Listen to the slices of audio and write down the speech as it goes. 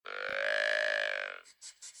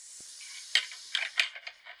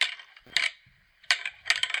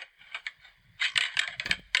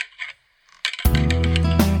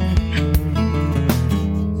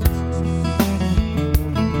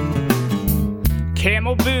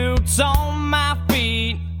Camel boots on my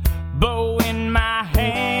feet, bow in my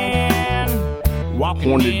hand.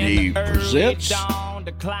 Hornady presents.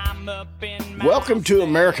 Welcome to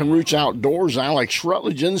American Roots Outdoors. Alex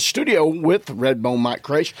Rutledge in the studio with Redbone Mike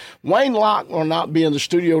Crace. Wayne Locke will not be in the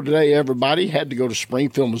studio today, everybody. Had to go to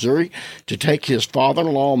Springfield, Missouri to take his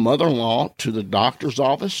father-in-law and mother-in-law to the doctor's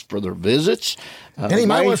office for their visits. And he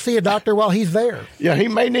might want to see a doctor while he's there. Yeah, he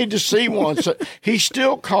may need to see one. So he's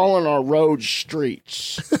still calling our roads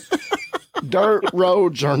streets. Dirt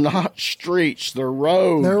roads are not streets. They're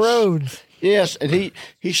roads. They're roads. Yes, and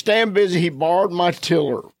he's staying busy. He borrowed my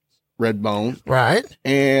tiller, Redbone. Right.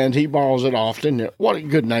 And he borrows it often. What a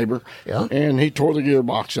good neighbor. Yeah. And he tore the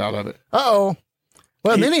gearbox out of it. Uh-oh.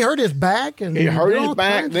 Well, then he hurt his back. And he hurt his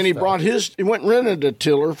back. Then he went and rented a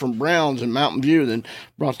tiller from Brown's in Mountain View, then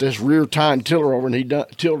brought this rear tine tiller over, and he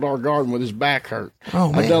tilled our garden with his back hurt.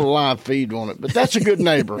 Oh, man. I done a live feed on it, but that's a good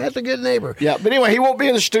neighbor. That's a good neighbor. Yeah, but anyway, he won't be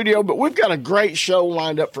in the studio, but we've got a great show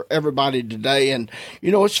lined up for everybody today. And,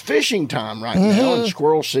 it's fishing time right now, and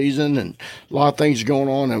squirrel season, and a lot of things going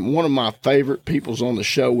on. And one of my favorite people's on the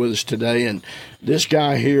show with us today, and this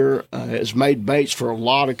guy here has made baits for a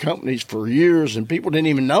lot of companies for years, and people didn't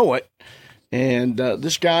even know it. And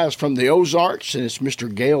this guy is from the Ozarks, and it's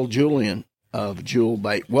Mr. Gale Julian of Jewel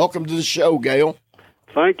Bait. Welcome to the show, Gale.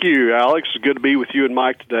 Thank you, Alex. It's good to be with you and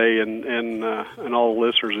Mike today, and all the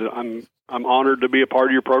listeners. I'm honored to be a part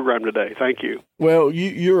of your program today. Thank you. Well,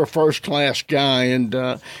 you're a first-class guy, and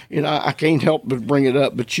I can't help but bring it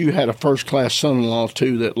up, but you had a first-class son-in-law,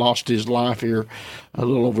 too, that lost his life here a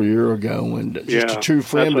little over a year ago, and just a true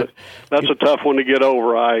friend. That's a tough one to get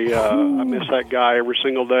over. I miss that guy every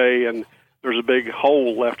single day, and there's a big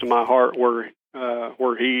hole left in my heart where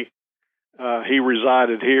he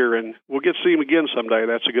resided here, and we'll get to see him again someday.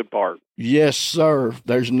 That's a good part. Yes, sir.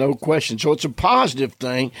 There's no question. So it's a positive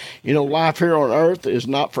thing. Life here on Earth is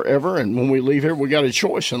not forever, and when we leave here, we got a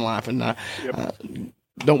choice in life. And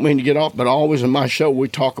don't mean to get off, but always in my show we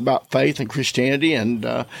talk about faith and Christianity, and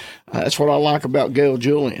that's what I like about Gale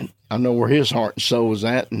Julian. I know where his heart and soul is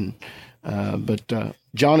at, but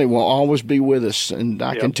Johnny will always be with us, and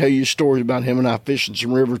I can tell you stories about him and I fishing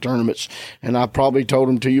some river tournaments, and I probably told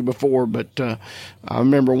them to you before, but I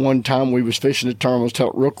remember one time we was fishing a tournament. I'll tell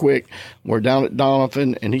it real quick. We're down at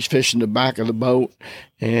Donovan, and he's fishing the back of the boat,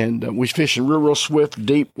 and we was fishing real swift,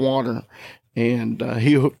 deep water, and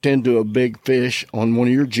he hooked into a big fish on one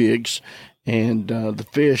of your jigs, and the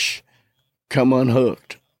fish come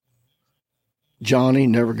unhooked. Johnny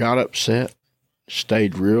never got upset,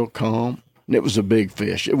 stayed real calm. And it was a big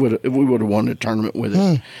fish. We would have won the tournament with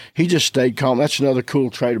it. He just stayed calm. That's another cool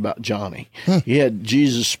trait about Johnny. He had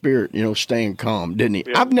Jesus' spirit, staying calm, didn't he?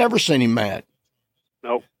 I've never seen him mad.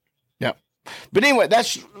 Nope. Yeah. But anyway,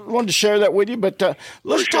 wanted to share that with you. But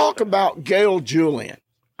let's talk about Gale Julian.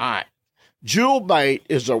 All right. Jewel Bait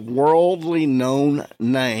is a worldly known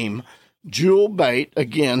name. Jewel Bait,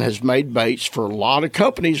 again, has made baits for a lot of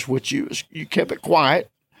companies, which you kept it quiet.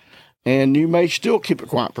 And you may still keep it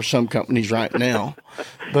quiet for some companies right now,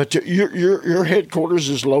 but your headquarters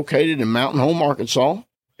is located in Mountain Home, Arkansas.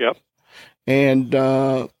 Yep.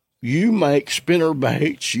 And you make spinner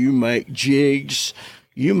baits, you make jigs,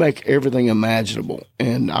 you make everything imaginable.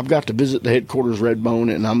 And I've got to visit the headquarters,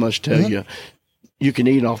 Redbone, and I must tell you, you can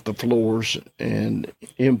eat off the floors and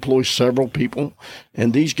employ several people.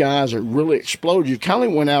 And these guys are really exploded. You kind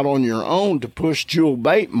of went out on your own to push Jewel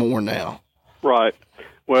Bait more now. Right.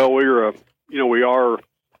 Well, we have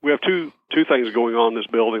two things going on in this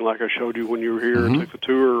building. Like I showed you when you were here and took the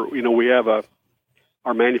tour. We have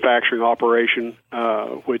our manufacturing operation,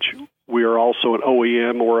 which we are also an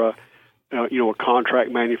OEM or a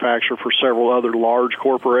contract manufacturer for several other large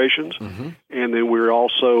corporations. And then we're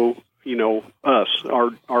also, us.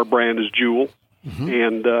 Our brand is Jewel,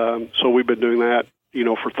 and so we've been doing that,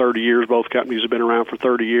 for 30 years. Both companies have been around for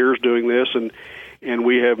 30 years doing this, and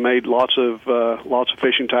we have made lots of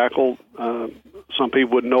fishing tackle. Some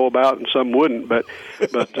people would know about, and some wouldn't. But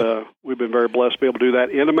we've been very blessed to be able to do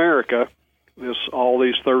that in America all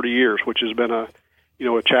these 30 years, which has been a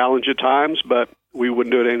challenge at times. But we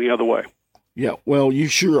wouldn't do it any other way. Yeah, well, you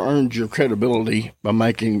sure earned your credibility by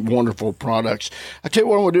making wonderful products. I tell you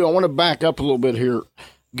what I want to do. I want to back up a little bit here.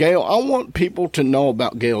 Gale, I want people to know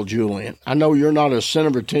about Gale Julian. I know you're not a center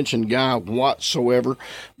of attention guy whatsoever,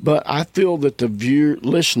 but I feel that the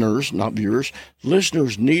listeners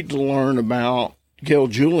need to learn about Gale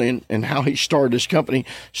Julian and how he started his company.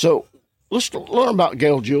 So let's learn about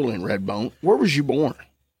Gail Julian Redbone. Where was you born?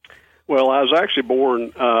 Well, I was actually born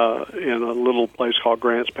in a little place called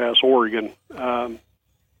Grants Pass, Oregon.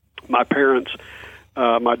 My parents,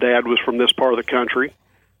 my dad was from this part of the country,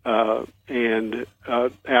 and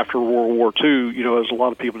after World War II, as a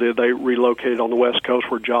lot of people did, they relocated on the West Coast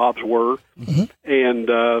where jobs were. Mm-hmm. And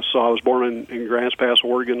so I was born in Grants Pass,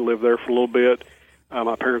 Oregon, lived there for a little bit.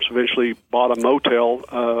 My parents eventually bought a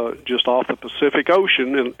motel just off the Pacific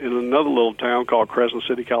Ocean in another little town called Crescent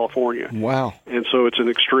City, California. Wow. And so it's an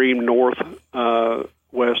extreme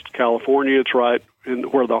northwest California. It's right in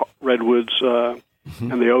where the redwoods and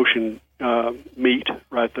the ocean meet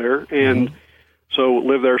right there. And so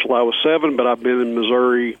lived there till I was 7, but I've been in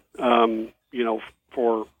Missouri, for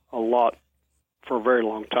a very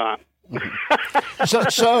long time. So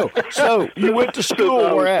you went to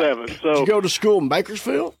school where at? 7. Did you go to school in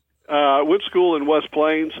Bakersfield? I went to school in West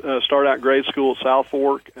Plains, started out grade school at South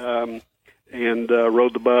Fork, and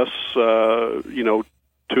rode the bus,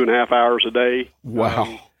 2.5 hours a day.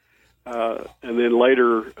 Wow. And then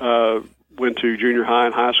later went to junior high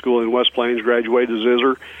and high school in West Plains, graduated as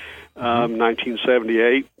Zizzer,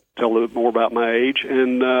 1978, tell a little bit more about my age,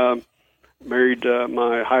 and married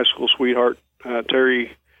my high school sweetheart,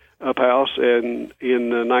 Terry Uphouse, and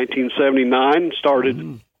in 1979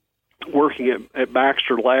 started working at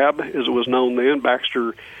Baxter Lab, as it was known then,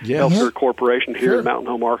 Baxter Healthcare Corporation here in Mountain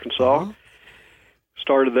Home, Arkansas.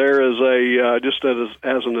 Started there as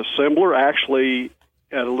as an assembler, actually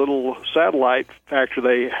at a little satellite factory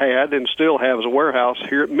they had and still have as a warehouse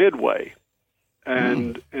here at Midway.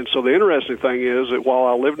 And so the interesting thing is that while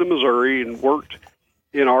I lived in Missouri and worked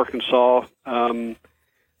in Arkansas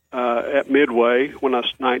at Midway when I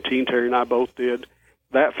was 19, Terry and I both did,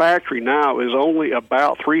 that factory now is only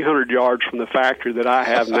about 300 yards from the factory that I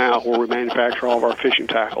have now where we manufacture all of our fishing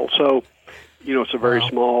tackle. So, it's a very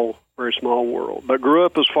small world. But grew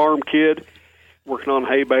up as a farm kid, working on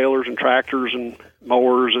hay balers and tractors and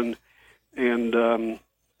mowers and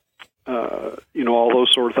all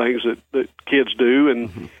those sort of things that kids do.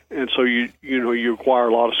 And so you acquire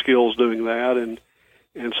a lot of skills doing that. And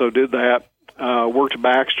so did that. Worked at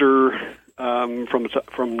Baxter from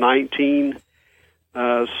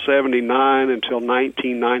 1979 until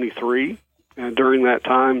 1993, and during that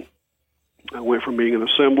time, I went from being an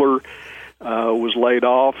assembler, was laid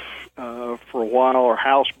off for a while. Our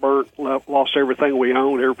house burnt, lost everything we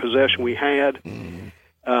owned, every possession we had,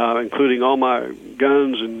 including all my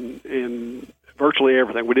guns and virtually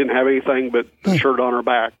everything. We didn't have anything but a shirt on our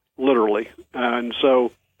back, literally, and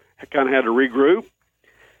so I kind of had to regroup.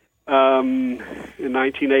 In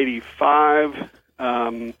 1985,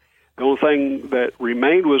 the only thing that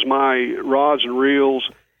remained was my rods and reels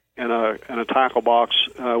and a tackle box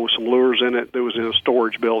with some lures in it that was in a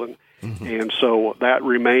storage building. And so that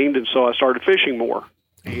remained, and so I started fishing more.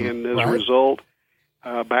 And as a result,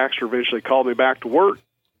 Baxter eventually called me back to work.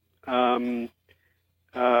 Started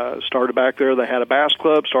back there. They had a bass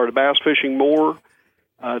club, started bass fishing more.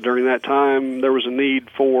 During that time, there was a need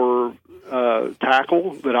for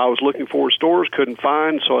tackle that I was looking for in stores, couldn't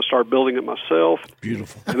find, so I started building it myself.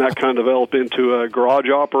 Beautiful. And that kind of developed into a garage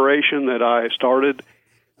operation that I started.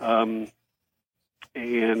 And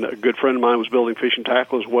a good friend of mine was building fishing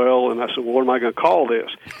tackle as well, and I said, well, what am I going to call this?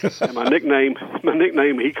 And my nickname,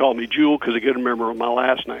 he called me Jewel because he couldn't remember my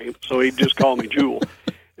last name, so he just called me Jewel.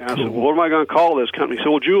 And I said, well, what am I going to call this company? He said,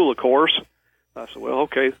 well, Jewel, of course. I said, well,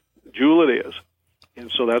 okay, Jewel it is. And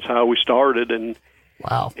so that's how we started, and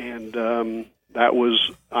wow. And that was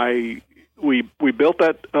we built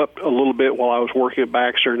that up a little bit while I was working at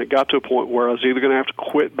Baxter, and it got to a point where I was either going to have to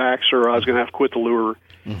quit Baxter or I was going to have to quit the lure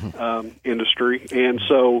industry. And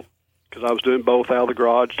so, because I was doing both out of the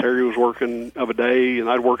garage, Terry was working of a day and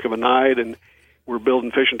I'd work of a night, and we were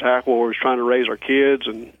building fishing tackle where we was trying to raise our kids,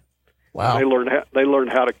 and wow. They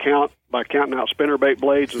learned how to count by counting out spinnerbait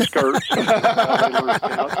blades and skirts.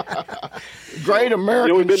 Great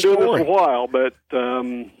American we've been story. doing this for a while, but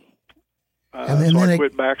so I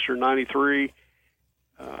quit Baxter in 93.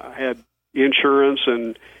 I had insurance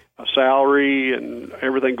and a salary and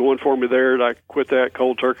everything going for me there, and I quit that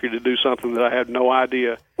cold turkey to do something that I had no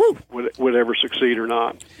idea would ever succeed or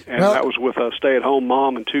not. And that was with a stay-at-home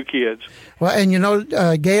mom and 2 kids. Well, and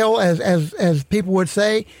Gail, as people would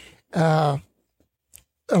say, a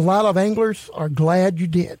lot of anglers are glad you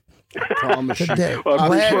did. Promise today. Well,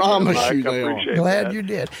 I promise you they are. Glad you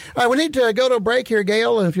did. All right, we need to go to a break here,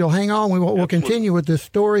 Gail, and if you'll hang on, we'll continue with this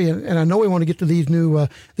story. And I know we want to get to these new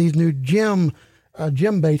gym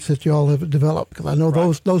gym baits that you all have developed, because I know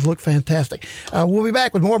those look fantastic. We'll be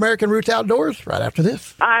back with more American Roots Outdoors right after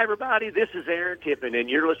this. Hi, everybody. This is Aaron Tippin, and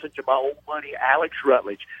you're listening to my old buddy Alex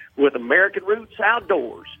Rutledge with American Roots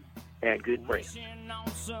Outdoors and good friends.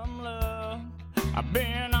 I've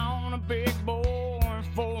been on a big bore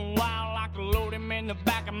for a while. I can load him in the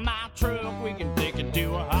back of my truck. We can take it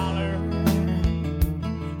to a holler.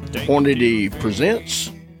 Hornady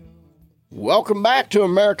presents. Welcome back to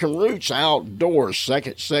American Roots Outdoors,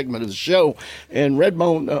 second segment of the show. And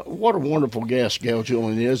Redbone, what a wonderful guest Gale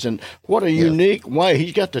Julian is, and what a unique way.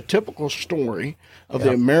 He's got the typical story of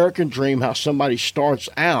the American dream, how somebody starts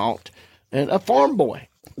out and a farm boy.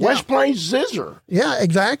 West Plains Zizzer. Yeah,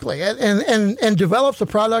 exactly. And develops a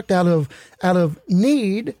product out of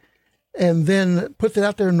need, and then puts it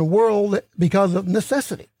out there in the world because of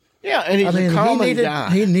necessity. Yeah, and he's a common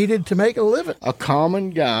guy. He needed to make a living. A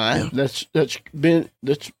common guy that's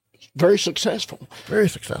very successful. Very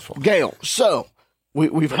successful. Gale, so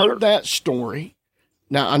we've heard that story.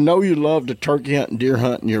 Now, I know you love to turkey hunt and deer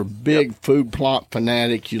hunt, and you're a big food plot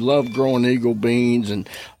fanatic. You love growing eagle beans and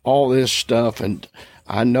all this stuff, and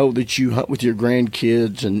I know that you hunt with your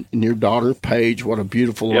grandkids and your daughter, Paige. What a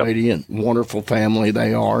beautiful lady and wonderful family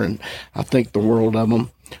they are, and I think the world of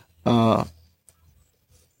them.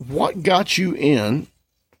 What got you in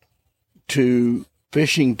to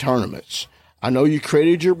fishing tournaments? I know you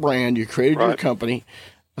created your brand, you created your company.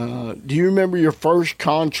 Do you remember your first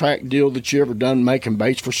contract deal that you ever done making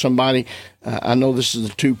baits for somebody? I know this is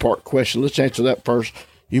a two-part question. Let's answer that first.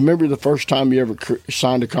 You remember the first time you ever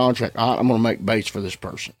signed a contract? I'm going to make baits for this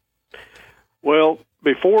person. Well,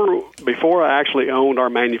 before I actually owned our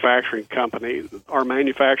manufacturing company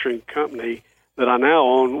that I now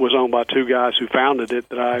own was owned by two guys who founded it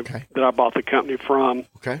that I bought the company from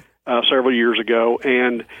several years ago,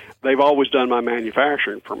 and they've always done my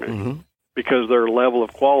manufacturing for me because their level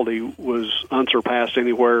of quality was unsurpassed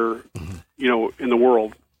anywhere, in the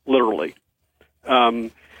world, literally.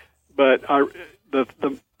 But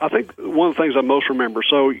I think one of the things I most remember,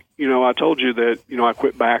 so, I told you that, I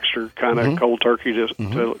quit Baxter kind of cold turkey to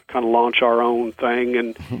kind of launch our own thing,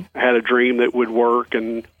 and I had a dream that would work,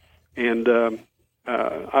 and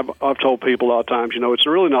I've told people a lot of times, it's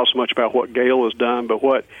really not so much about what Gale has done, but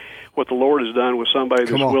what the Lord has done with somebody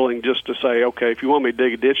that's willing just to say, okay, if you want me to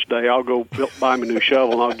dig a ditch today, I'll go buy me a new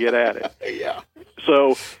shovel and I'll get at it.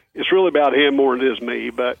 So it's really about him more than it is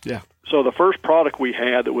me. But so the first product we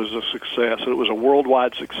had that was a success, and it was a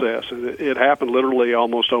worldwide success, and it happened literally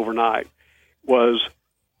almost overnight, was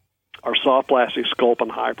our soft plastic Sculpin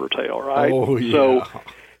Hypertail, right? Oh, yeah.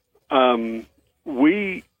 So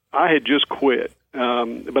I had just quit.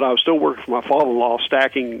 But I was still working for my father-in-law,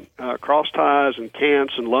 stacking cross ties and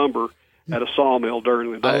cants and lumber at a sawmill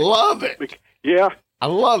during the day. I love it. Yeah. I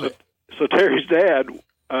love it. So Terry's dad,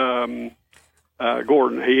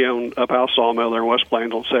 Gordon, he owned Up House Sawmill there in West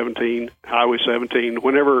Plains on Highway 17.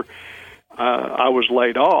 Whenever I was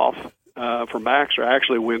laid off from Baxter, I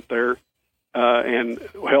actually went there and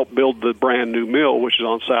helped build the brand new mill, which is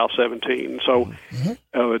on South 17. So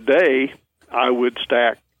a day I would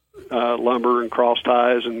stack lumber and cross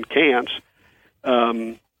ties and cants,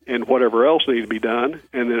 and whatever else needed to be done.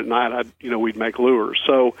 And then at night, we'd make lures.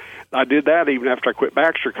 So I did that even after I quit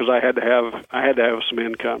Baxter because I had to have some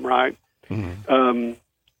income, right?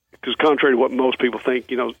 Because contrary to what most people think,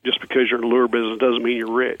 just because you're in the lure business doesn't mean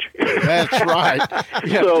you're rich. That's right.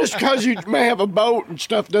 Yeah, so, just because you may have a boat and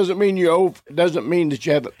stuff doesn't mean that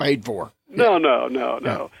you have it paid for.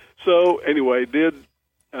 No. So anyway,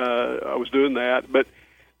 I was doing that, but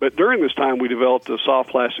during this time, we developed a soft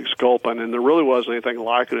plastic Sculpin, and there really wasn't anything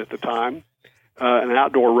like it at the time. An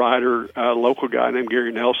outdoor writer, a local guy named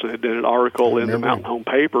Gary Nelson, had done an article in the Mountain Home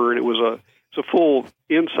paper, and it was a full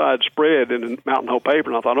inside spread in the Mountain Home paper.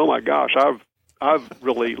 And I thought, oh my gosh, I've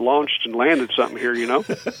really launched and landed something here,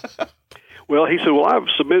 Well, he said, well, I've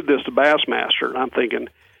submitted this to Bassmaster, and I'm thinking,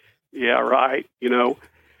 yeah, right,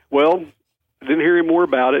 Well, I didn't hear any more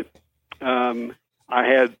about it.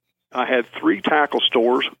 I had 3 tackle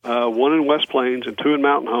stores, one in West Plains and 2 in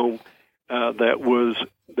Mountain Home,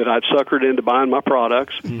 that I'd suckered into buying my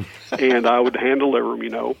products, and I would hand deliver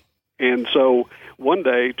them, And so one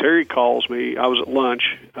day, Terry calls me. I was at lunch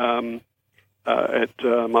at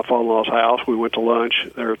my father-in-law's house. We went to lunch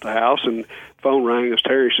there at the house, and the phone rang. It was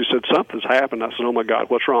Terry. She said, something's happened. I said, oh, my God,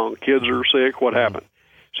 what's wrong? Kids are sick? What happened?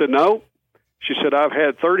 She said, no. She said, I've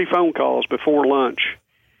had 30 phone calls before lunch.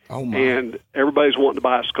 Oh my. And everybody's wanting to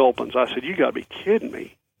buy Sculpins. I said, you got to be kidding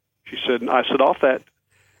me. I said, off that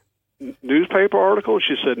newspaper article?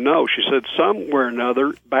 She said, no. She said, somewhere or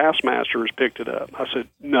another, Bassmaster has picked it up. I said,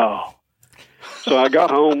 no. So I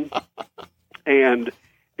got home, And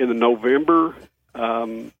in the November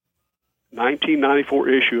 1994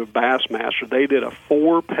 issue of Bassmaster, they did a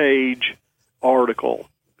 4-page article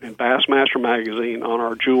in Bassmaster magazine on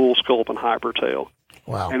our Jewel Sculpin Hypertail.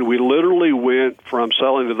 Wow. And we literally went from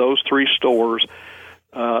selling to those 3 stores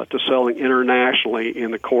to selling internationally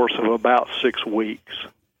in the course of about 6 weeks.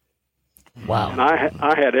 Wow. And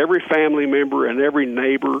I had every family member and every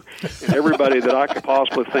neighbor and everybody that I could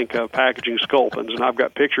possibly think of packaging sculpins. And I've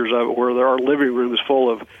got pictures of it where our living room is full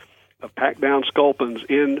of packed down sculpins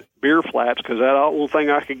in beer flats, because that's the only thing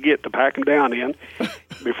I could get to pack them down in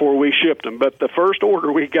before we shipped them. But the first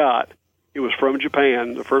order we got, it was from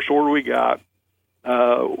Japan. The first order we got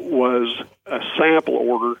was a sample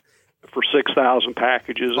order for 6,000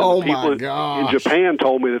 packages. And the people in Japan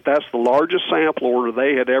told me that that's the largest sample order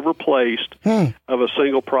they had ever placed of a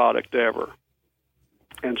single product ever.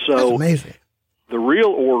 And so That's amazing. The real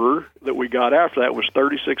order that we got after that was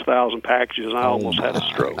 36,000 packages, and I almost had a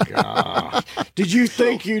stroke. Did you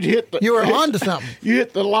think you'd hit the... You were on to something. You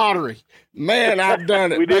hit the lottery. Man, I've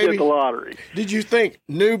done it, We did baby. hit the lottery. Did you think,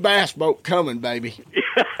 new bass boat coming, baby?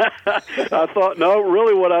 I thought, no,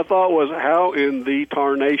 really what I thought was, how in the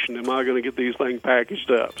tarnation am I going to get these things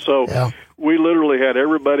packaged up? So we literally had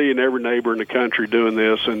everybody and every neighbor in the country doing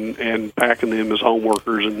this and packing them as home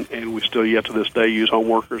workers, and we still yet to this day use home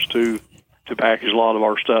workers to package a lot of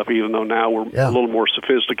our stuff, even though now we're a little more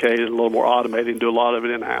sophisticated and a little more automated and do a lot of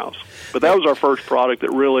it in-house. But that was our first product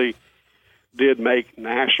that really did make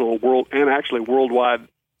national, world, and actually worldwide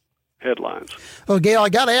headlines. Well, Gail, I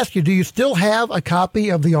got to ask you, do you still have a copy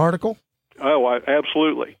of the article? Oh,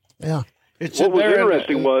 absolutely. Yeah. What was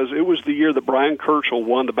interesting was it was the year that Brian Kirchhoff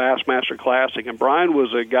won the Bassmaster Classic, and Brian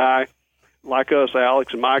was a guy like us,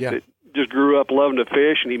 Alex and Mike, that just grew up loving to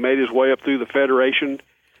fish, and he made his way up through the Federation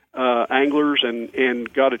anglers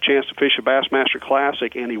and got a chance to fish a Bassmaster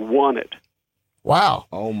Classic, and he won it. Wow.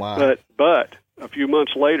 Oh, my. But a few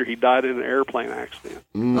months later, he died in an airplane accident.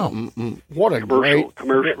 What a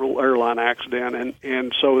commercial airline accident,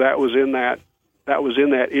 and so that was in that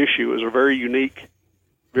issue. It was a very unique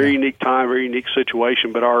time, very unique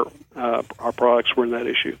situation. But our products were in that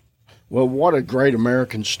issue. Well, what a great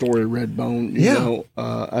American story, Redbone. You know,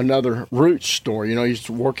 another roots story. You know, he used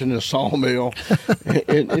to work in a sawmill.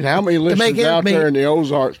 and how many listeners out there in the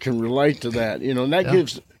Ozarks can relate to that? You know, and that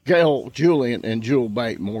gives Gail Julian and Jewel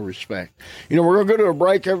Bait more respect. You know, we're going to go to a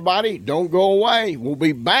break, everybody. Don't go away. We'll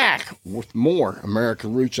be back with more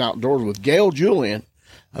American Roots Outdoors with Gail Julian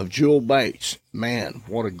of Jewel Baits. Man,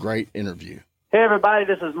 what a great interview. Hey, everybody,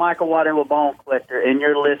 this is Michael Water with Bone Collector, and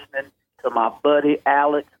you're listening to my buddy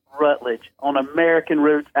Alex Rutledge on American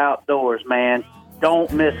Roots Outdoors, man.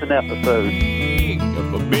 Don't miss an episode.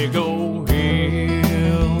 Up a big old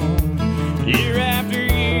hill, year after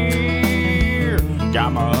year,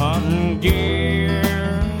 got my hunting gear.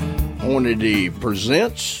 Hornady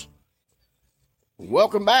presents.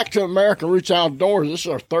 Welcome back to American Roots Outdoors. This is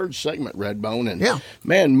our third segment, Redbone. And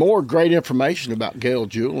man, more great information about Gail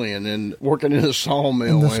Julian and working in the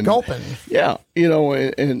sawmill. And the sculpin. Yeah, you know,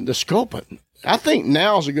 and the sculpin. I think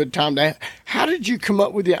now is a good time to ask, how did you come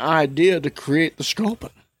up with the idea to create the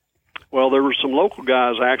sculpin? Well, there were some local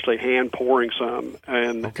guys actually hand pouring some,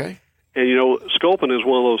 and you know, sculpin is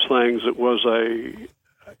one of those things that was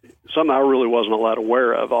something I really wasn't a lot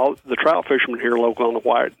aware of. All the trout fishermen here local on the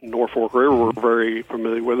White North Fork River were very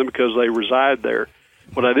familiar with them because they reside there.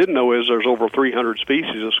 What I didn't know is there's over 300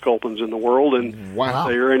 species of sculpins in the world, and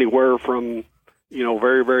they are anywhere from, you know,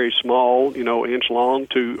 very, very small, you know, inch long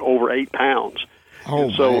to over 8 pounds.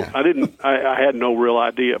 And so I had no real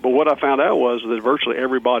idea. But what I found out was that virtually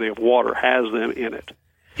every body of water has them in it.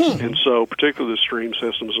 And so particularly the stream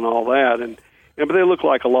systems and all that. But they look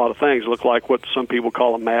like a lot of things. They look like what some people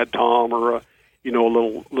call a mad tom or a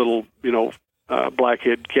little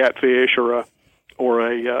blackhead catfish or a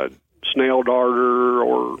snail darter,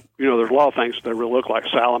 or, you know, there's a lot of things that really look like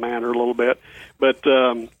salamander a little bit. But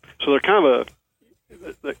so they're kind of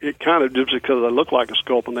just because they look like a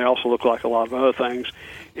sculpin, they also look like a lot of other things.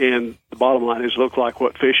 And the bottom line is, look like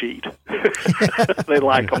what fish eat. They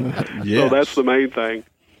like them. So that's the main thing.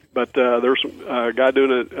 But there's a guy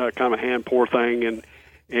doing a kind of a hand pour thing, and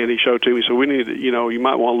he showed to me. So we need to, you know, you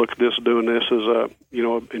might want to look at this, doing this as a, you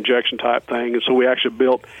know, injection type thing. And so we actually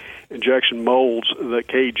built injection molds that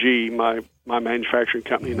KG, my manufacturing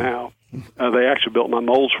company now, they actually built my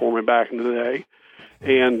molds for me back in the day.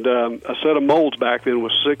 And a set of molds back then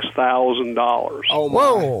was $6,000. Oh, my.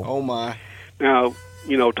 Whoa. Oh, my. Now,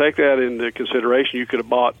 you know, take that into consideration. You could have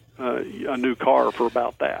bought a new car for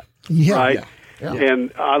about that, right? Yeah.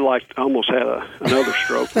 And I almost had another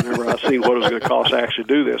stroke whenever I seen what it was going to cost to actually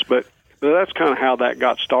do this. But So that's kind of how that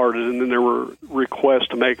got started. And then there were requests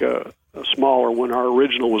to make a smaller one. Our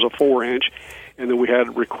original was a 4-inch, and then we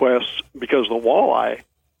had requests because the walleye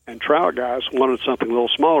and trout guys wanted something a little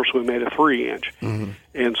smaller, so we made a 3-inch. Mm-hmm.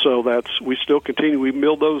 And so we still continue. We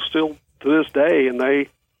mill those still to this day, and they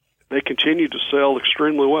continue to sell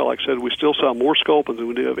extremely well. Like I said, we still sell more sculpins than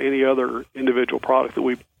we do of any other individual product that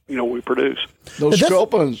we produce. Those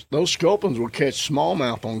sculpins will catch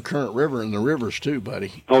smallmouth on Current River and the rivers too,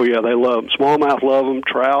 buddy. Oh yeah, they love them. Smallmouth love them.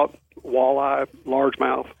 Trout, walleye,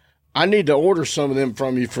 largemouth. I need to order some of them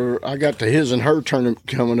from you I got the His and Her tournament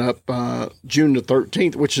coming up June the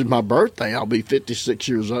 13th, which is my birthday. I'll be 56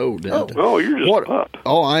 years old. Oh, you're just a pup.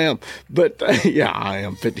 Oh, I am. But, yeah, I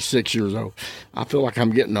am 56 years old. I feel like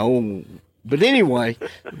I'm getting old. But anyway,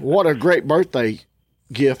 what a great birthday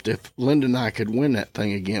gift if Linda and I could win that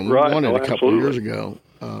thing again. We won it a couple of years ago.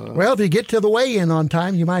 Well, if you get to the weigh-in on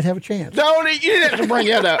time, you might have a chance. Don't you didn't have to bring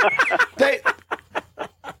that up.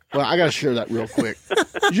 Well, I got to share that real quick.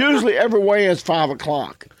 Usually every weigh-in's 5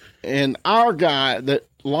 o'clock. And our guy that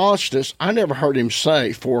launched us, I never heard him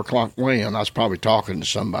say 4 o'clock weigh-in. I was probably talking to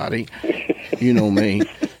somebody. You know me.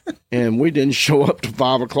 And we didn't show up to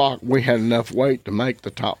 5 o'clock. We had enough weight to make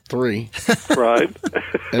the top 3. Right.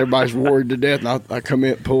 Everybody's worried to death. And I come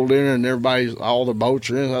in, pulled in, and all the boats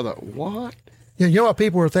are in. I thought, what? You know what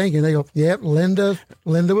people were thinking? They go, yep, Linda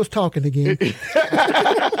was talking again.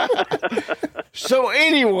 So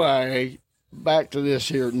anyway, back to this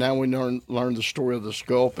here. Now we learn the story of the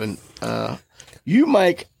sculpin. You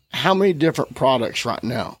make how many different products right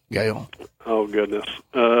now, Gail? Oh, goodness.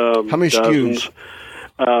 How many dozens.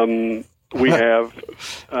 SKUs? We have,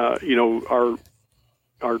 our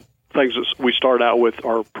things that we start out with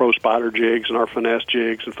our Pro Spider jigs and our finesse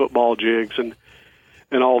jigs and football jigs and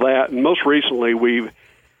all that. And most recently,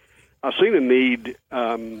 I've seen a need.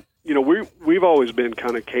 We've always been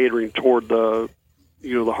kind of catering toward the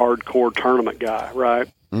hardcore tournament guy, right?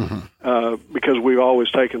 Mm-hmm. Because we've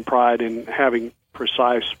always taken pride in having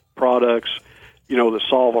precise products, that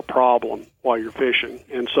solve a problem while you're fishing,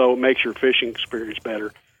 and so it makes your fishing experience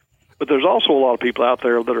better. But there's also a lot of people out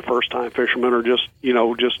there that are first-time fishermen, or just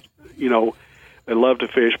they love to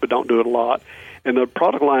fish but don't do it a lot. And the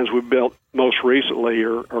product lines we've built most recently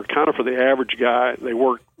are kind of for the average guy. They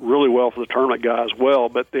work really well for the tournament guy as well,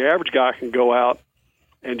 but the average guy can go out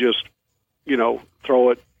and just, throw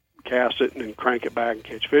it, cast it, and then crank it back and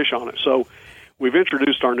catch fish on it. So we've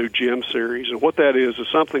introduced our new Gem series, and what that is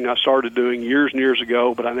something I started doing years and years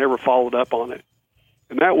ago, but I never followed up on it.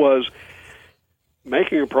 And that was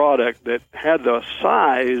making a product that had the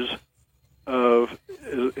size of,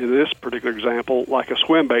 in this particular example, like a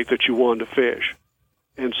swim bait that you wanted to fish.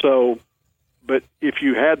 And so, but if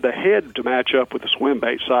you had the head to match up with the swim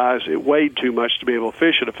bait size, it weighed too much to be able to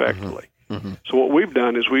fish it effectively. Mm-hmm. So what we've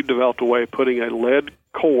done is we've developed a way of putting a lead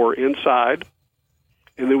core inside,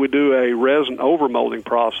 and then we do a resin overmolding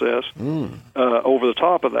process over the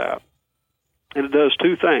top of that. And it does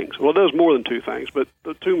two things. Well, it does more than two things, but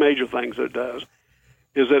the two major things that it does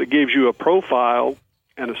is that it gives you a profile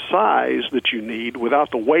and a size that you need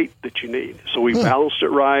without the weight that you need. So we balanced it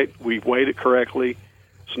right, we weighed it correctly.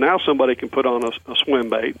 So now somebody can put on a swim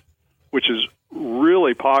bait, which is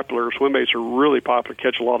really popular. Swim baits are really popular,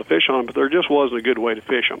 catch a lot of fish on them, but there just wasn't a good way to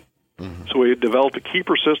fish them. Mm-hmm. So we developed a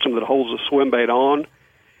keeper system that holds the swim bait on,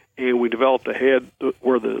 and we developed a head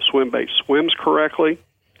where the swim bait swims correctly,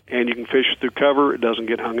 and you can fish it through cover. It doesn't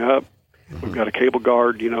get hung up. Mm-hmm. We've got a cable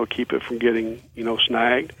guard, keep it from getting,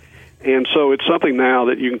 snagged. And so it's something now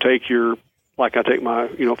that you can take like I take my,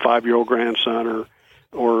 5-year-old grandson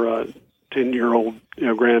or 10-year-old,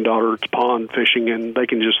 granddaughter to pond fishing, and they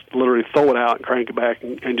can just literally throw it out and crank it back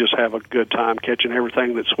and just have a good time catching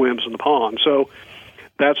everything that swims in the pond. So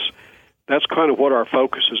that's kind of what our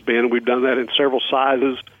focus has been. We've done that in several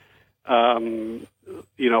sizes,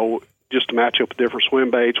 just to match up with different swim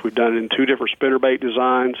baits. We've done it in 2 different spinnerbait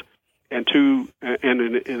designs. And in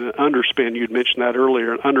an underspin, you'd mentioned that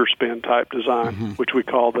earlier, an underspin type design, which we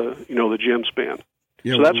call the Gem Spin.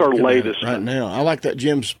 Yeah, so that's our latest right now. I like that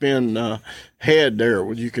Gem Spin head there,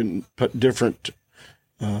 where you can put different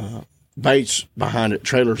baits behind it,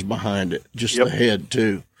 trailers behind it, just the head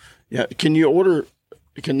too. Yeah, can they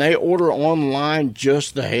order online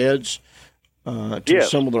just the heads to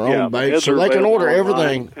some of their own baits, so they can order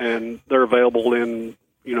everything, and they're available in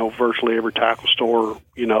virtually every tackle store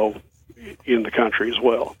in the country as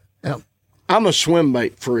well. Yeah. I'm a swim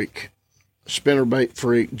bait freak, spinner bait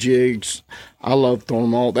freak, jigs. I love throwing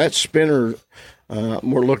them all. That spinner,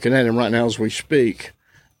 we're looking at him right now as we speak.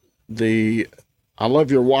 I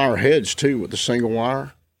love your wire heads too with the single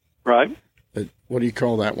wire. Right. What do you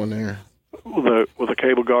call that one there? with a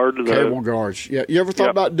cable guard. Cable guards. Yeah. You ever thought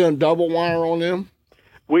about doing double wire on them?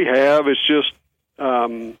 We have. It's just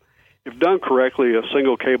if done correctly, a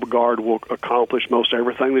single cable guard will accomplish most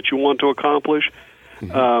everything that you want to accomplish.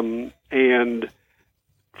 And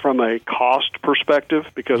from a cost perspective,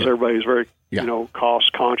 because everybody's very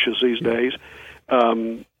cost conscious these days,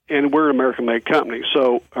 and we're an American-made company,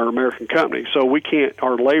 so our American company, so we can't.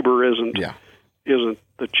 Our labor isn't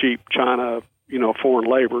the cheap China, foreign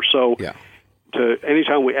labor. So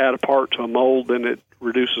anytime we add a part to a mold, then it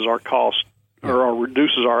reduces our cost or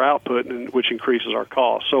reduces our output, which increases our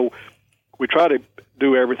cost. So we try to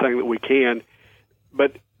do everything that we can.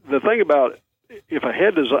 But the thing about if a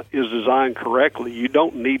head is designed correctly, you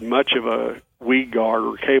don't need much of a weed guard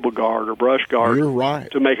or cable guard or brush guard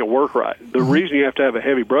to make it work right. The reason you have to have a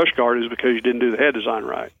heavy brush guard is because you didn't do the head design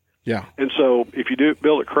right. Yeah. And so if you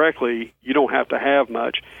build it correctly, you don't have to have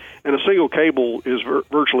much. And a single cable is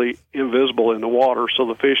virtually invisible in the water, so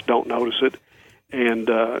the fish don't notice it, and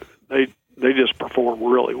they just perform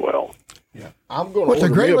really well. Yeah, I'm going to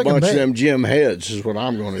order me a bunch of them Jim heads is what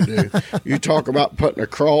I'm going to do. You talk about putting a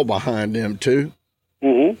crawl behind them, too.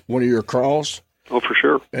 Mm-hmm. One of your crawls. Oh, for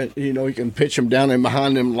sure. And, you can pitch them down in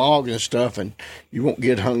behind them logs and stuff, and you won't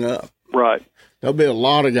get hung up. Right. There'll be a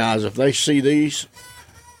lot of guys, if they see these,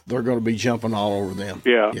 they're going to be jumping all over them.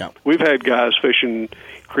 Yeah. We've had guys fishing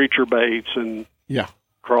creature baits and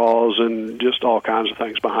crawls and just all kinds of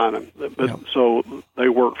things behind them. But so they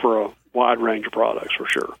work for a wide range of products, for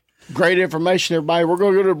sure. Great information, everybody. We're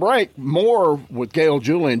going to go to a break. More with Gail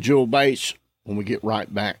Julie and Jewel Baits when we get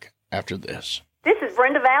right back after this. This is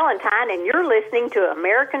Brenda Valentine, and you're listening to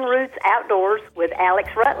American Roots Outdoors with Alex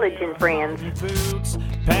Rutledge and friends. Boots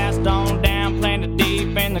passed on down, planted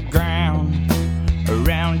deep in the ground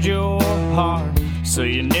around your heart, so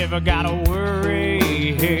you never gotta worry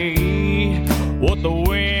what the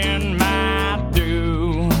wind might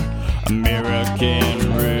do.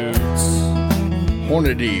 American Roots.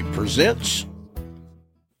 Hornady presents.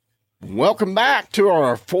 Welcome back to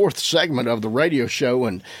our fourth segment of the radio show.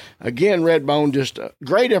 And again, Redbone, just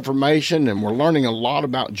great information, and we're learning a lot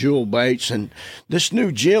about Jewel Baits. And this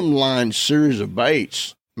new Gem Line series of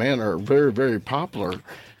baits, man, are very, very popular.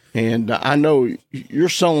 And I know you're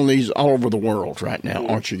selling these all over the world right now,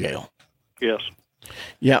 aren't you, Gail? Yes.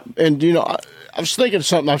 Yeah, and I was thinking of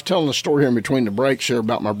something. I was telling a story here in between the breaks here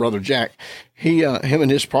about my brother Jack. Him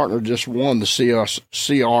and his partner just won the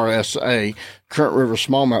CRSA, Current River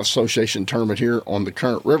Smallmouth Association tournament here on the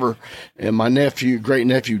Current River, and my great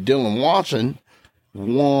nephew Dylan Watson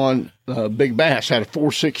won big bass. Had a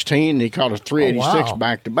 416, and he caught a 386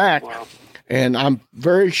 back to back. And I'm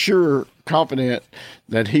very confident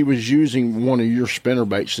that he was using one of your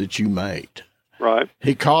spinnerbaits that you made. Right.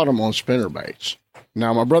 He caught them on spinnerbaits.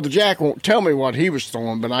 Now, my brother Jack won't tell me what he was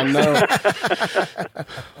throwing, but I know.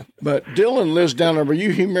 But Dylan lives down there. But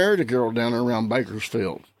he married a girl down there around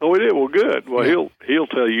Bakersfield. Oh, he did? Well, good. Well, he'll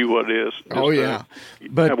tell you what it is.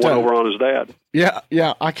 But have one over on his dad.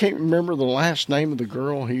 Yeah. I can't remember the last name of the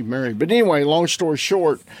girl he married. But anyway, long story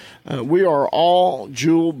short, we are all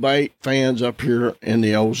Jewel Bait fans up here in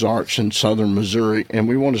the Ozarks in southern Missouri, and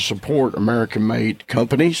we want to support American-made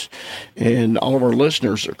companies and all of our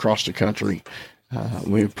listeners across the country.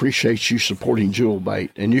 We appreciate you supporting Jewel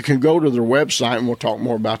Bait. And you can go to their website, and we'll talk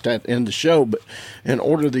more about that in the show, and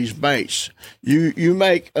order these baits. You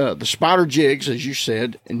make the spider jigs, as you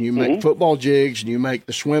said, and you make football jigs, and you make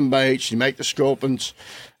the swim baits, you make the sculpins.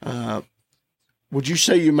 Would you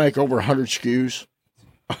say you make over 100 SKUs?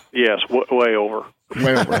 Yes, way over.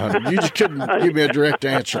 Way over 100. You just couldn't give me a direct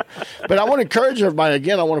answer. But I want to encourage everybody,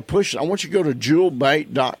 again, I want to push it. I want you to go to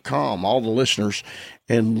jewelbait.com, all the listeners,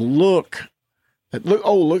 and look at the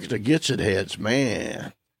Gitsit heads,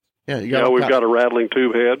 man. Yeah, we've got a rattling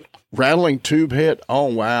tube head. Rattling tube head. Oh,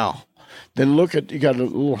 wow. Then you got a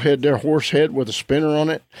little head there, horse head with a spinner on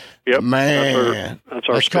it. Yep. Man. That's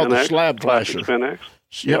our That's called the slab classic flasher. Spin X.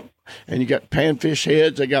 Yep. And you got panfish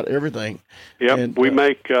heads. They got everything. Yep. And, we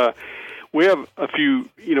make, we have a few,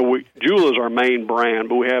 Jewel is our main brand,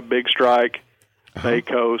 but we have Big Strike, Bay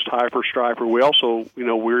Coast, Hyper Striper. We also,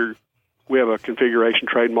 we have a configuration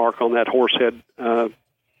trademark on that horse head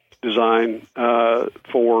design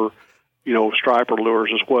for, striper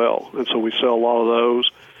lures as well. And so we sell a lot of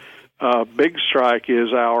those. Big Strike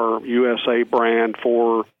is our USA brand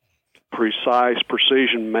for precise,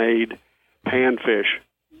 precision-made panfish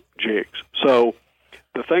jigs. So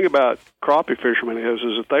the thing about crappie fishermen is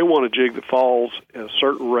if they want a jig that falls at a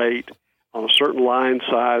certain rate on a certain line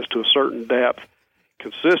size to a certain depth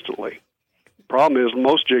consistently, the problem is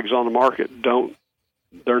most jigs on the market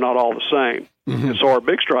they're not all the same. And so our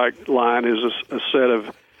Big Strike line is a set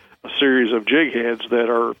of a series of jig heads that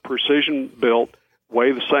are precision built,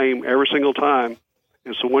 weigh the same every single time.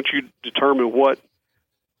 And so once you determine what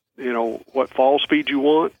fall speed you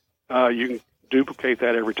want, you can duplicate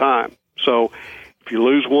that every time. So if you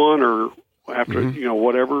lose one or after,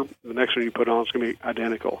 whatever, the next one you put on is going to be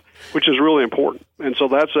identical, which is really important. And so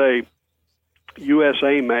that's a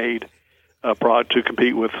USA-made product to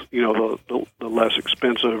compete with, the less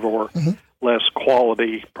expensive or less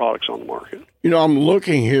quality products on the market. I'm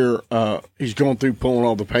looking here. He's going through pulling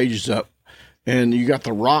all the pages up, and you got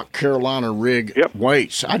the Rock Carolina rig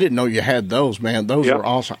weights. I didn't know you had those, man. Those are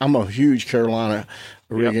awesome. I'm a huge Carolina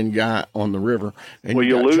rigging guy on the river. And well,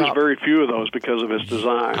 you lose very few of those because of its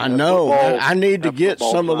design. I know. I need to get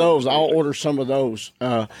some of those. I'll order some of those.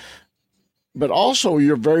 But also,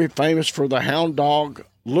 you're very famous for the Hound Dog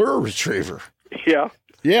Lure Retriever. Yeah.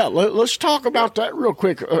 Yeah, let's talk about that real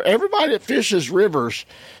quick. Everybody that fishes rivers,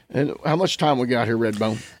 and how much time we got here,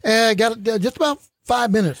 Redbone? Got just about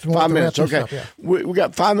 5 minutes. 5 minutes, okay. Up, yeah. We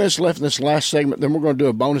got 5 minutes left in this last segment, then we're going to do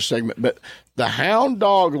a bonus segment. But the Hound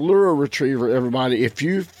Dog Lure Retriever, everybody, if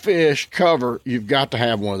you fish cover, you've got to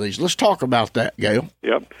have one of these. Let's talk about that, Gale.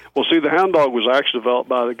 Yep. Well, see, the Hound Dog was actually developed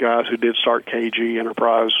by the guys who did start KG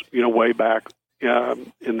Enterprise, way back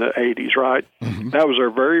in the 80s, right? Mm-hmm. That was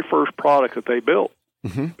their very first product that they built.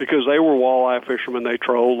 Mm-hmm. Because they were walleye fishermen, they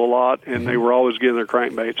trolled a lot, and they were always getting their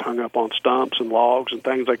crankbaits hung up on stumps and logs and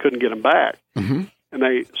things. They couldn't get them back, and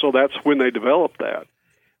so that's when they developed that.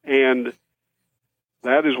 And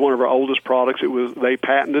that is one of our oldest products. They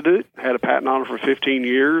patented it, had a patent on it for 15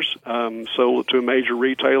 years, sold it to a major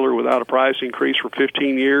retailer without a price increase for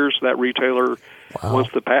 15 years. That retailer, once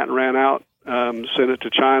the patent ran out, sent it to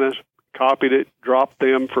China, copied it, dropped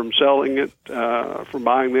them from selling it, from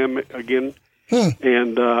buying them again.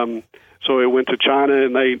 And so it went to China,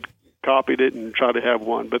 and they copied it and tried to have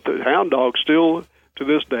one. But the Hound Dog still, to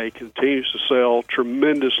this day, continues to sell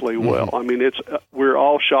tremendously well. I mean, we're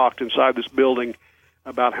all shocked inside this building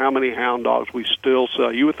about how many Hound Dogs we still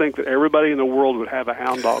sell. You would think that everybody in the world would have a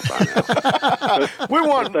Hound Dog by now. We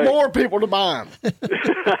want more people to buy them.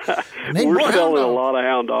 We're selling a lot of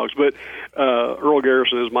Hound Dogs. But Earl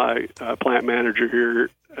Garrison is my plant manager here,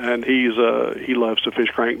 and he loves to fish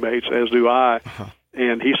crankbaits, as do I.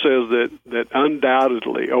 And he says that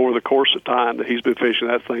undoubtedly, over the course of time that he's been fishing,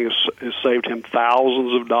 that thing has saved him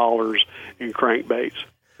thousands of dollars in crankbaits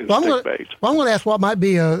and stickbaits. I'm going to ask what might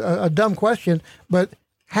be a dumb question, but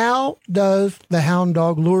how does the Hound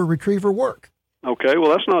Dog Lure Retriever work? Okay,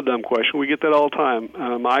 well, that's not a dumb question. We get that all the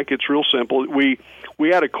time. Mike, it's real simple. We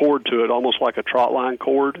add a cord to it, almost like a trot line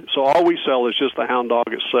cord. So all we sell is just the Hound Dog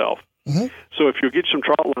itself. Mm-hmm. So if you get some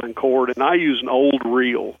trot line cord, and I use an old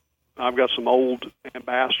reel. I've got some old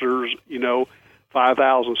Ambassadors,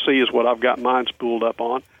 5000C is what I've got mine spooled up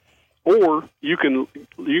on. Or you can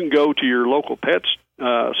go to your local pet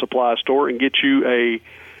supply store and get you a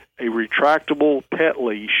retractable pet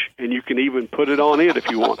leash, and you can even put it on it if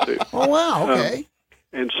you want to. Oh, wow, okay.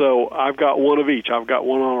 And so I've got one of each. I've got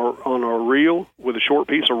one on a reel with a short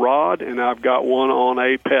piece of rod, and I've got one on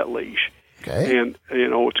a pet leash. Okay. And,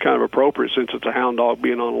 it's kind of appropriate since it's a Hound Dog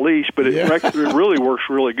being on a leash, but it really works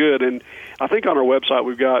really good. And I think on our website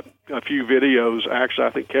we've got a few videos. Actually, I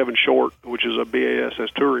think Kevin Short, which is a BASS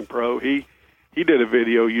touring pro, he did a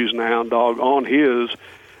video using the Hound Dog on his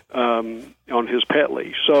pet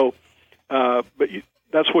leash. So,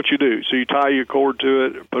 that's what you do. So you tie your cord to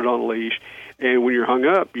it, put it on a leash, and when you're hung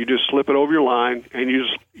up, you just slip it over your line, and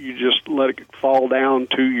you just let it fall down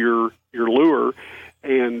to your lure,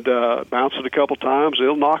 and bounce it a couple times.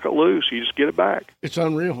 It'll knock it loose. You just get it back. It's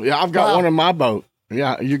unreal. Yeah, I've got one in my boat.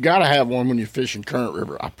 Yeah, you got to have one when you're fishing Current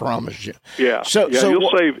River. I promise you. Yeah. So you'll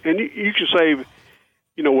save, and you can save.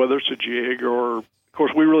 Whether it's a jig or, of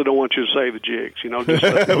course, we really don't want you to save the jigs.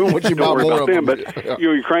 Just we want you to buy more of them. But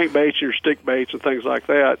your crankbaits, your stick baits, and things like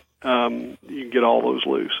that, you can get all those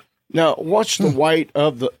loose. Now, what's the weight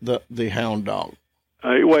of the Hound Dog?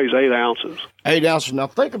 It weighs 8 ounces. 8 ounces. Now,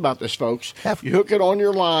 think about this, folks. You hook it on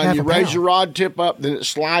your line, you raise your rod tip up, then it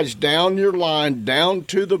slides down your line, down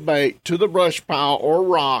to the bait, to the brush pile or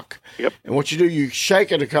rock. Yep. And what you do, you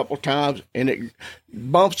shake it a couple times, and it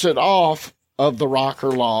bumps it off of the rock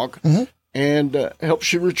or log and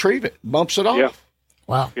helps you retrieve it. Bumps it off. Yep.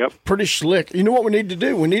 Wow. Yep. Pretty slick. You know what we need to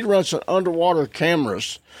do? We need to run some underwater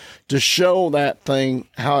cameras to show that thing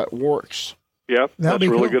how it works. Yep, that's a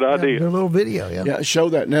really good idea. Do a little video, Yeah, show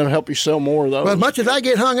that, and that'll help you sell more of those. But as much as I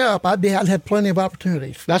get hung up, I'd have plenty of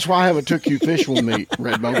opportunities. That's why I haven't took you fishing with me,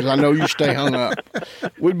 Redbone, because I know you stay hung up.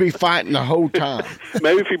 We'd be fighting the whole time.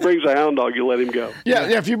 Maybe if he brings a hound dog, you let him go. Yeah,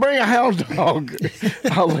 if you bring a hound dog,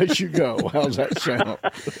 I'll let you go. How's that sound? All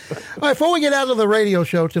right, before we get out of the radio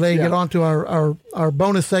show today, get on to our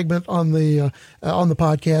bonus segment on the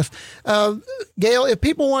podcast. Gail, if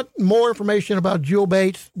people want more information about Jewel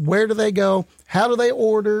Baits, where do they go? How do they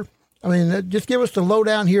order? I mean, just give us the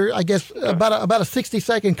lowdown here. I guess about a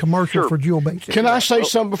 60-second commercial for Jewel Baits. Can I say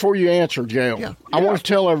something before you answer, Gail? Yeah. I want to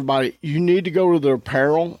tell everybody, you need to go to their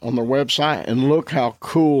apparel on their website and look how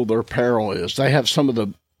cool their apparel is. They have some of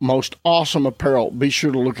the most awesome apparel. Be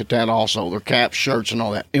sure to look at that also, their caps, shirts, and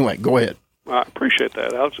all that. Anyway, go ahead. I appreciate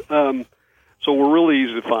that, Alex. So we're really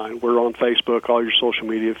easy to find. We're on Facebook, all your social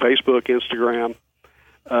media, Facebook, Instagram,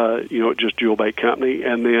 just Jewel Bait Company,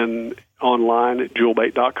 and then online at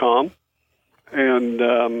jewelbait.com. And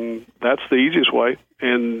that's the easiest way.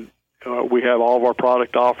 And we have all of our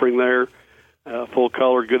product offering there, full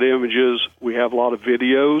color, good images. We have a lot of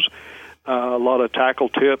videos, a lot of tackle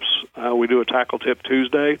tips. We do a tackle tip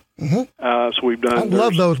Tuesday. So we've done. I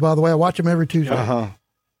love those, by the way. I watch them every Tuesday.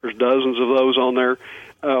 There's dozens of those on there.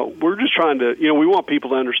 We're just trying to, we want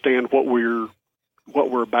people to understand what we're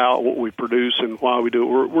about, what we produce, and why we do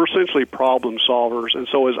it. We're essentially problem solvers. And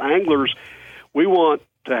so as anglers, we want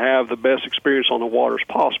to have the best experience on the water as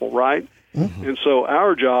possible, right? And so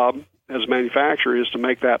our job as a manufacturer is to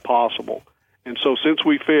make that possible. And so since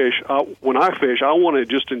we fish, when I fish, I want to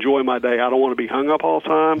just enjoy my day. I don't want to be hung up all the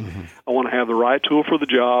time. I want to have the right tool for the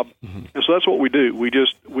job. And so that's what we do.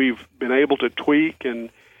 We've been able to tweak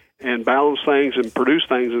and balance things and produce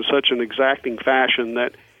things in such an exacting fashion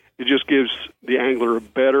that it just gives the angler a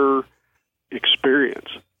better experience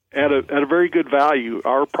at a very good value.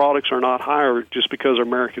 Our products are not higher just because they're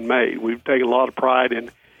American made. We've taken a lot of pride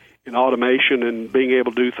in automation and being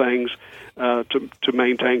able to do things to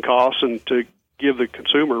maintain costs and to give the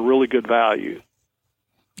consumer really good value.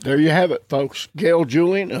 There you have it, folks. Gail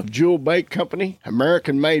Julian of Jewel Bait Company,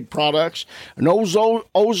 American-made products, an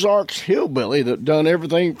Ozarks hillbilly that done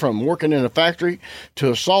everything from working in a factory to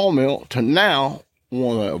a sawmill to now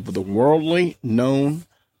one of the worldly known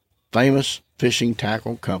famous fishing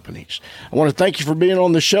tackle companies. I want to thank you for being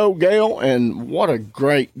on the show, Gail, and what a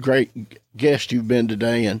great guest you've been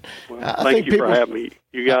today. And thank you for having me.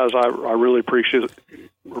 You guys, I really appreciate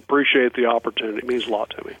the opportunity. It means a lot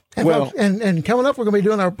to me. And folks, and coming up, we're going to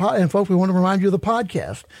be doing and folks, we want to remind you of the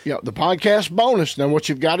podcast. Yeah, the podcast bonus. Now, what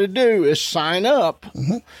you've got to do is sign up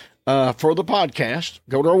for the podcast.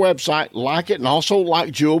 Go to our website, like it, and also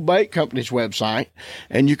like Jewel Bait Company's website,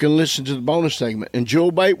 and you can listen to the bonus segment. And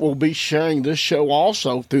Jewel Bait will be sharing this show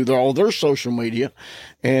also through all their social media.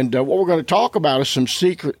 And what we're going to talk about is some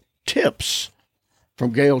secret tips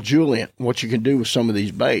from Gail Julian, what you can do with some of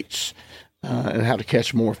these baits. And how to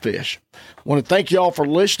catch more fish. I want to thank you all for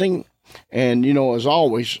listening. And, as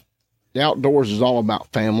always, the outdoors is all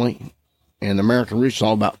about family. And the American Roots is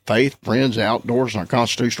all about faith, friends, outdoors, and our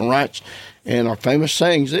constitutional rights. And our famous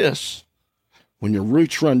saying is this: when your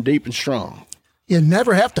roots run deep and strong, you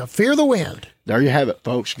never have to fear the wind. There you have it,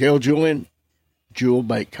 folks. Gail Julian, Jewel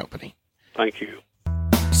Bait Company. Thank you.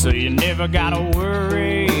 So you never got to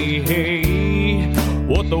worry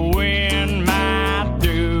what the wind might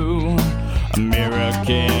do.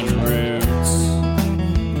 American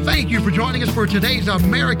Roots. Thank you for joining us for today's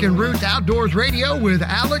American Roots Outdoors Radio with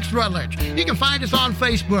Alex Rutledge. You can find us on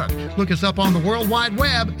Facebook. Look us up on the World Wide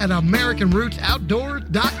Web at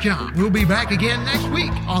AmericanRootsOutdoors.com. We'll be back again next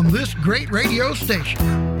week on this great radio station.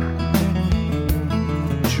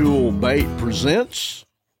 Jewel Bait presents.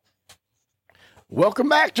 Welcome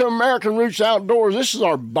back to American Roots Outdoors. This is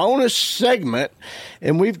our bonus segment,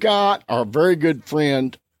 and we've got our very good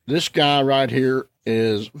friend. This guy right here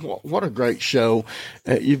is, what a great show.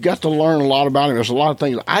 You've got to learn a lot about him. There's a lot of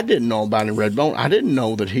things I didn't know about him, Redbone. I didn't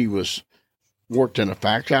know that he worked in a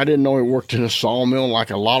factory. I didn't know he worked in a sawmill like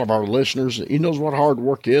a lot of our listeners. He knows what hard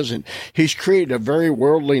work is, and he's created a very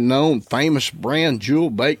worldly known, famous brand, Jewel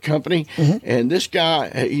Bait Company. And this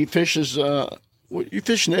guy, he fishes, you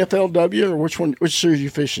fishing the FLW, or which series are you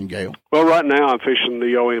fishing, Gail? Well, right now I'm fishing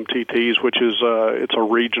the OMTTs, which is, it's a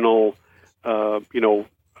regional,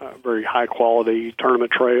 very high quality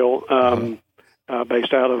tournament trail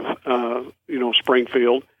based out of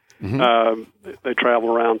Springfield. They travel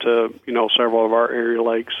around to several of our area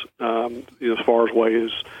lakes as far as way as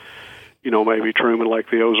maybe Truman, like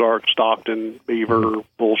the Ozark, Stockton, Beaver,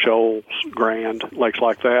 Bull Shoals, Grand, lakes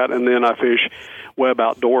like that. And then I fish Web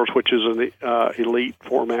Outdoors, which is an elite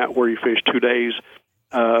format where you fish 2 days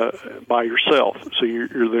by yourself. So you're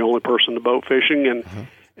the only person in the boat fishing, and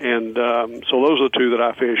so those are the two that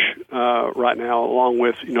I fish right now, along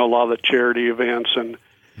with a lot of the charity events and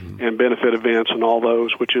benefit events and all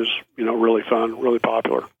those, which is really fun, really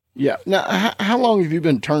popular. Yeah. Now, how long have you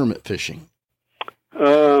been tournament fishing?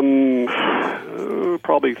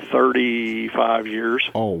 Probably 35 years.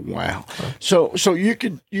 Oh, wow. So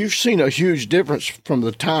you've seen a huge difference from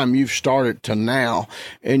the time you've started to now,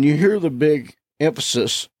 and you hear the big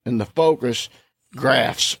emphasis and the focus,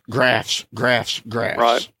 graphs.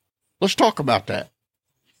 Right. Let's talk about that.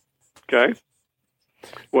 Okay.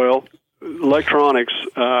 Well, electronics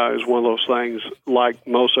is one of those things, like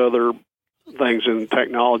most other things in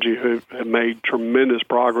technology, have made tremendous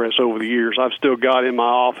progress over the years. I've still got in my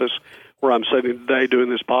office where I'm sitting today doing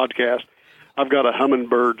this podcast, I've got a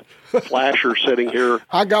Humminbird flasher sitting here.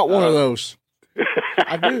 I got one of those.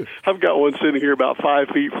 I do. I've got one sitting here about 5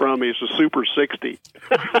 feet from me. It's a Super 60.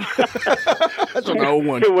 That's an old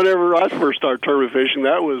one. Whenever I first started tournament fishing,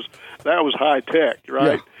 that was high tech,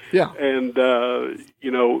 right? Yeah. And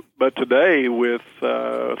but today with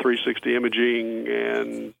 360 imaging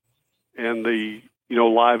and the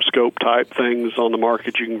live scope type things on the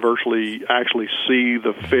market, you can virtually actually see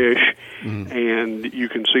the fish, and you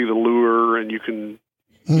can see the lure, and you can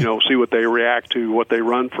see what they react to, what they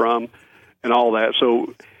run from, and all that.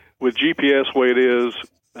 So with GPS, the way it is,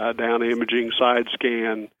 down imaging, side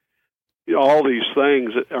scan, all these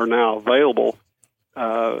things that are now available,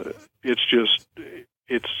 it's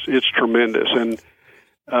tremendous. And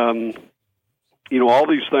all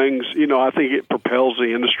these things, I think it propels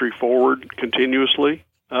the industry forward continuously.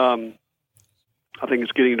 I think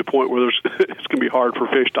it's getting to the point where it's going to be hard for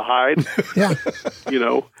fish to hide. Yeah.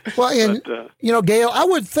 Well, and Gail, I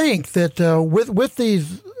would think that with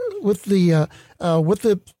the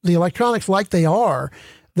electronics like they are,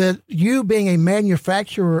 that you being a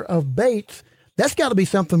manufacturer of baits, that's got to be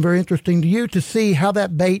something very interesting to you to see how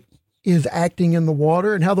that bait is acting in the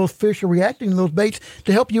water and how those fish are reacting to those baits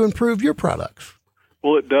to help you improve your products.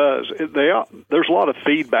 Well, it does. There's a lot of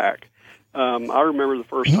feedback. I remember the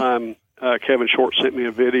first time Kevin Short sent me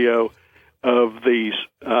a video of these,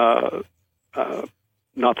 not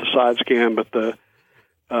the side scan, but the,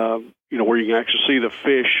 where you can actually see the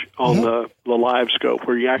fish on the live scope,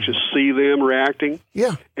 where you actually see them reacting.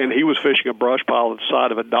 Yeah. And he was fishing a brush pile at the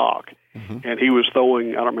side of a dock. And he was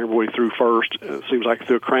throwing, I don't remember what he threw first. It seems like he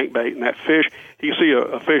threw a crankbait. And that fish, you can see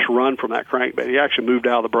a fish run from that crankbait. He actually moved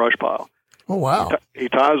out of the brush pile. Oh, wow. He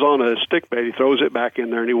ties on a stick bait, he throws it back in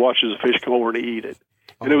there, and he watches the fish come over and eat it.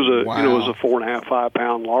 And it was a 4.5, 5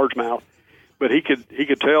 pound largemouth. But he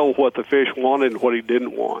could tell what the fish wanted and what he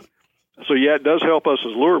didn't want. So yeah, it does help us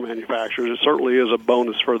as lure manufacturers. It certainly is a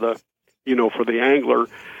bonus for the, for the angler.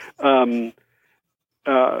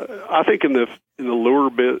 I think in the lure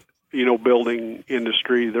building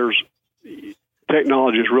industry, there's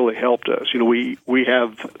technology has really helped us. We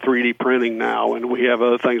have 3D printing now, and we have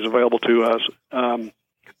other things available to us that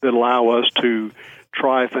allow us to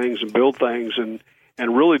try things and build things and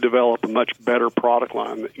really develop a much better product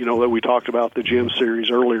line. That we talked about the Gem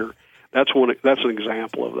series earlier. That's an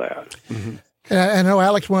example of that. Mm-hmm. I know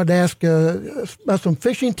Alex wanted to ask about some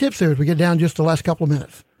fishing tips there as we get down just the last couple of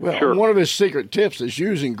minutes. Well, sure. One of his secret tips is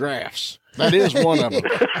using graphs. That is one of them.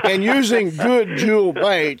 And using good jewel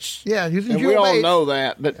baits. Yeah, using jewel baits. We all baits. know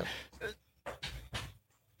that. But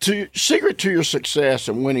secret to your success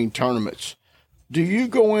in winning tournaments, do you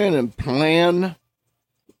go in and plan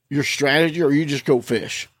your strategy, or you just go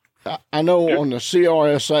fish? I know on the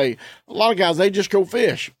CRSA, a lot of guys, they just go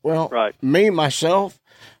fish. Well, right. Me, myself,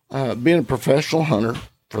 being a professional hunter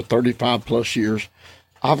for 35 plus years,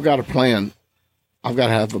 I've got a plan. I've got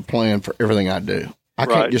to have a plan for everything I do. I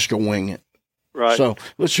can't just go wing it. Right. So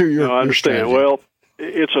let's hear your. I understand. Your well,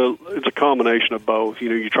 it's a combination of both.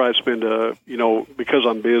 You try to spend because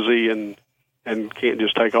I'm busy and can't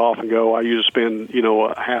just take off and go. I usually spend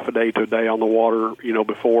a half a day to a day on the water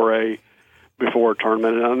before a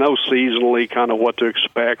tournament, and I know seasonally kind of what to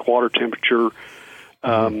expect, water temperature,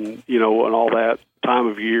 and all that time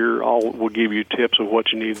of year. Will give you tips of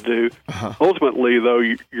what you need to do. Ultimately, though,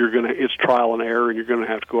 it's trial and error, and you're going to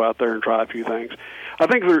have to go out there and try a few things. I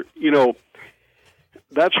think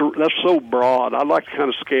that's so broad. I'd like to kind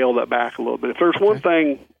of scale that back a little bit. If there's one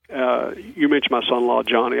thing, you mentioned my son-in-law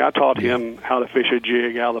Johnny. I taught him how to fish a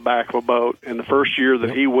jig out of the back of a boat, and the first year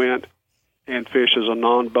that he went and fished as a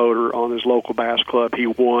non-boater on his local bass club, he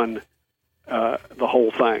won the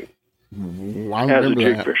whole thing as a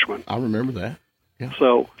jig fisherman. I remember that. Yeah.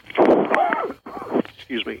 So,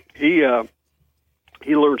 excuse me. He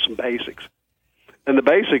learned some basics, and the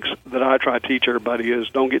basics that I try to teach everybody is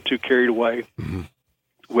don't get too carried away.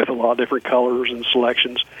 with a lot of different colors and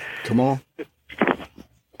selections. Come on.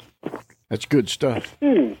 That's good stuff.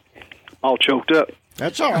 All choked up.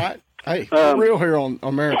 That's all right. Hey, we're real here on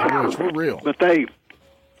American Roots. We're real. But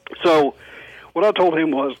so what I told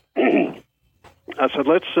him was, I said,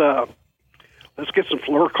 let's get some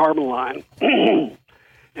fluorocarbon line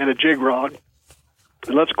and a jig rod,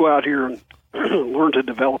 and let's go out here and learn to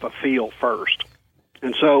develop a feel first.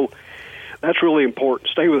 And so that's really important.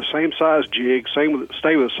 Stay with the same size jig, stay with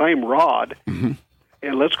the same rod, and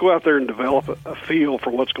let's go out there and develop a feel for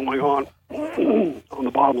what's going on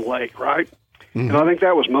the bottom of the lake, right? And I think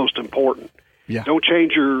that was most important. Yeah. Get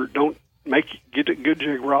a good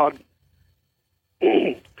jig rod.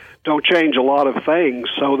 Don't change a lot of things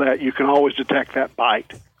so that you can always detect that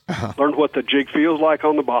bite. Learn what the jig feels like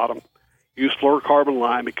on the bottom. Use fluorocarbon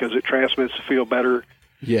line because it transmits the feel better.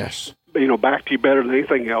 Yes. Back to you better than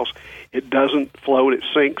anything else. It doesn't float; it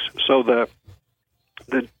sinks. So the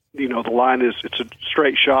line it's a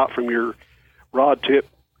straight shot from your rod tip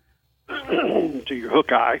to your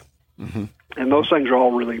hook eye, and those things are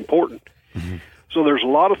all really important. So there's a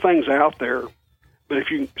lot of things out there, but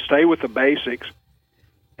if you stay with the basics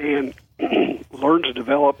and learn to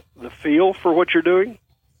develop the feel for what you're doing,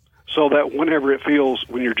 so that when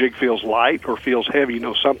your jig feels light or feels heavy,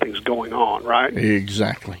 something's going on, right?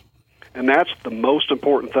 Exactly. And that's the most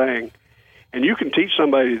important thing. And you can teach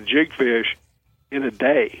somebody to jig fish in a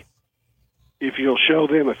day if you'll show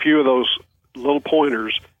them a few of those little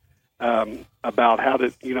pointers about how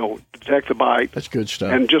to, detect the bite. That's good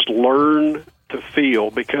stuff. And just learn to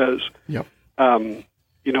feel because, yep.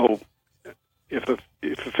 If a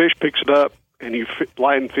fish picks it up and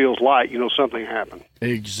line feels light, something happened.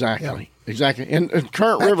 Exactly. Yep. Exactly. And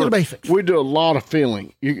Current Back to River, the basics. we do a lot of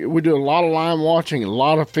feeling. We do a lot of line watching, a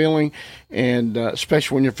lot of feeling, and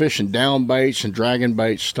especially when you're fishing down baits and dragging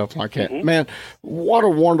baits, stuff like that. Man, what a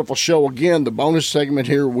wonderful show. Again, the bonus segment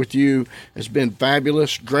here with you has been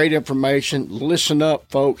fabulous. Great information. Listen up,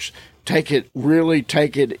 folks. Take it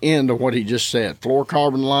into what he just said.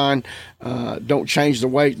 Fluorocarbon line, don't change the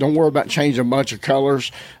weight. Don't worry about changing a bunch of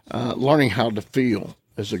colors. Learning how to feel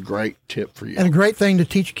is a great tip for you. And a great thing to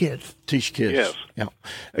teach kids. Teach kids. Yes. Yeah.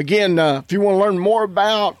 Again, if you want to learn more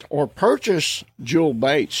about or purchase Jewel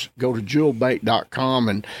Baits, go to jewelbait.com.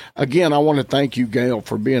 And again, I want to thank you, Gail,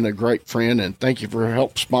 for being a great friend, and thank you for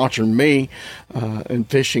help sponsoring me in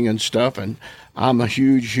fishing and stuff. And I'm a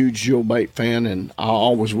huge, huge Jewel Bait fan, and I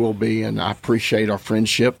always will be, and I appreciate our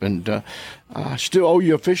friendship, and I still owe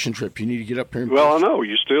you a fishing trip. You need to get up here and Well, fish. I know.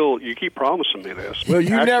 You keep promising me this. Well, you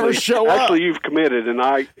never show up. Actually, you've committed, and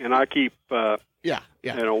I keep Yeah.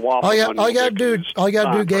 waffling. All you got to do,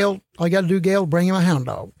 Gail. All you got to do, Gail, bring him a hound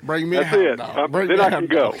dog. Bring me That's a hound it. dog. Then I can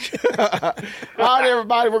go. All right,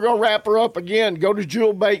 everybody, we're going to wrap her up again. Go to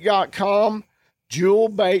jewelbait.com,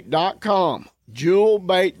 jewelbait.com,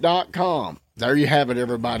 jewelbait.com. There you have it,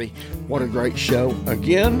 everybody. What a great show.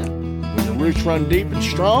 Again, when the roots run deep and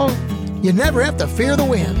strong, You never have to fear the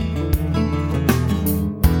wind.